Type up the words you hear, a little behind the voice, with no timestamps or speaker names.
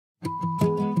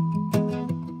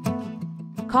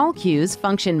Call queues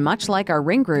function much like our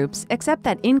ring groups, except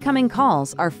that incoming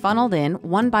calls are funneled in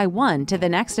one by one to the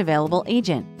next available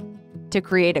agent. To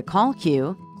create a call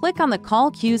queue, click on the Call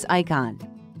Queues icon.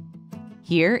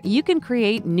 Here, you can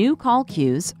create new call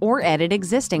queues or edit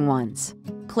existing ones.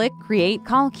 Click Create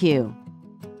Call Queue.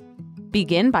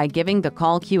 Begin by giving the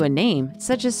call queue a name,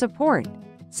 such as Support.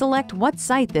 Select what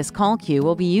site this call queue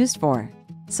will be used for.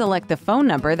 Select the phone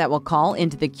number that will call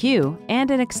into the queue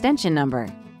and an extension number.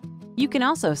 You can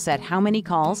also set how many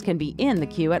calls can be in the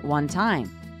queue at one time.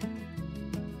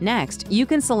 Next, you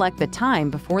can select the time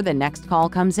before the next call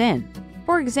comes in.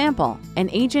 For example, an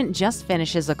agent just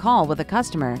finishes a call with a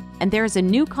customer and there is a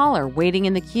new caller waiting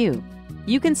in the queue.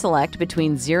 You can select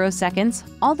between 0 seconds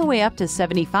all the way up to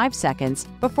 75 seconds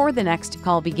before the next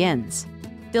call begins.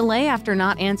 Delay after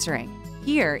not answering.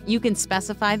 Here, you can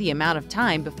specify the amount of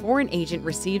time before an agent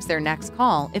receives their next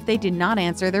call if they did not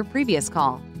answer their previous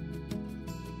call.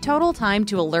 Total time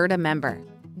to alert a member.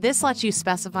 This lets you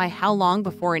specify how long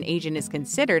before an agent is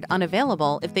considered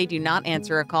unavailable if they do not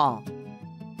answer a call.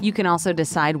 You can also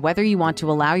decide whether you want to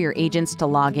allow your agents to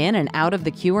log in and out of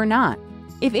the queue or not.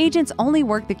 If agents only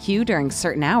work the queue during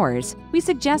certain hours, we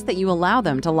suggest that you allow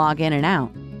them to log in and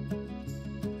out.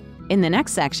 In the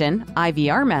next section,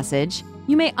 IVR message,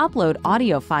 you may upload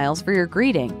audio files for your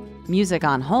greeting, music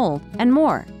on hold, and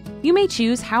more. You may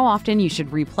choose how often you should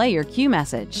replay your queue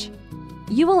message.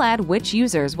 You will add which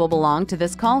users will belong to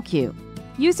this call queue.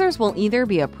 Users will either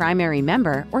be a primary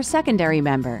member or secondary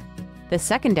member. The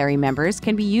secondary members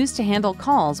can be used to handle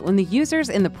calls when the users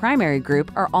in the primary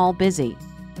group are all busy.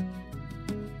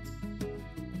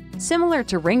 Similar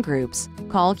to ring groups,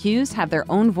 call queues have their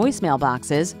own voicemail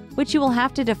boxes, which you will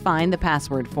have to define the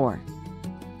password for.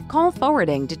 Call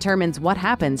forwarding determines what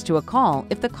happens to a call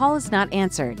if the call is not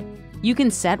answered. You can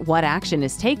set what action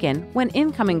is taken when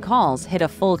incoming calls hit a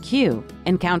full queue,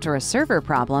 encounter a server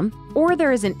problem, or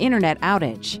there is an internet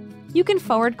outage. You can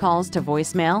forward calls to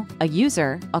voicemail, a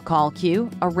user, a call queue,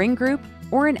 a ring group,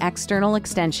 or an external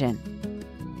extension.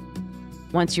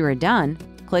 Once you are done,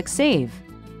 click Save.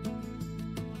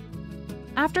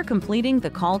 After completing the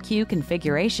call queue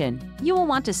configuration, you will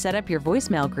want to set up your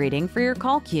voicemail greeting for your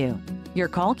call queue. Your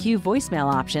call queue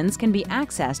voicemail options can be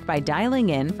accessed by dialing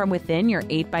in from within your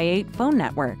 8x8 phone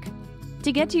network.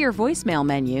 To get to your voicemail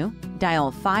menu, dial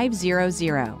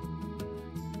 500.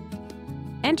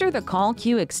 Enter the call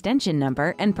queue extension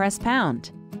number and press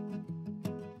pound.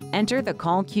 Enter the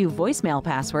call queue voicemail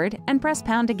password and press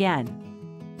pound again.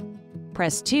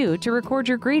 Press 2 to record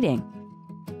your greeting.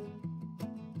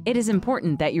 It is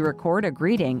important that you record a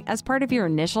greeting as part of your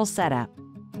initial setup.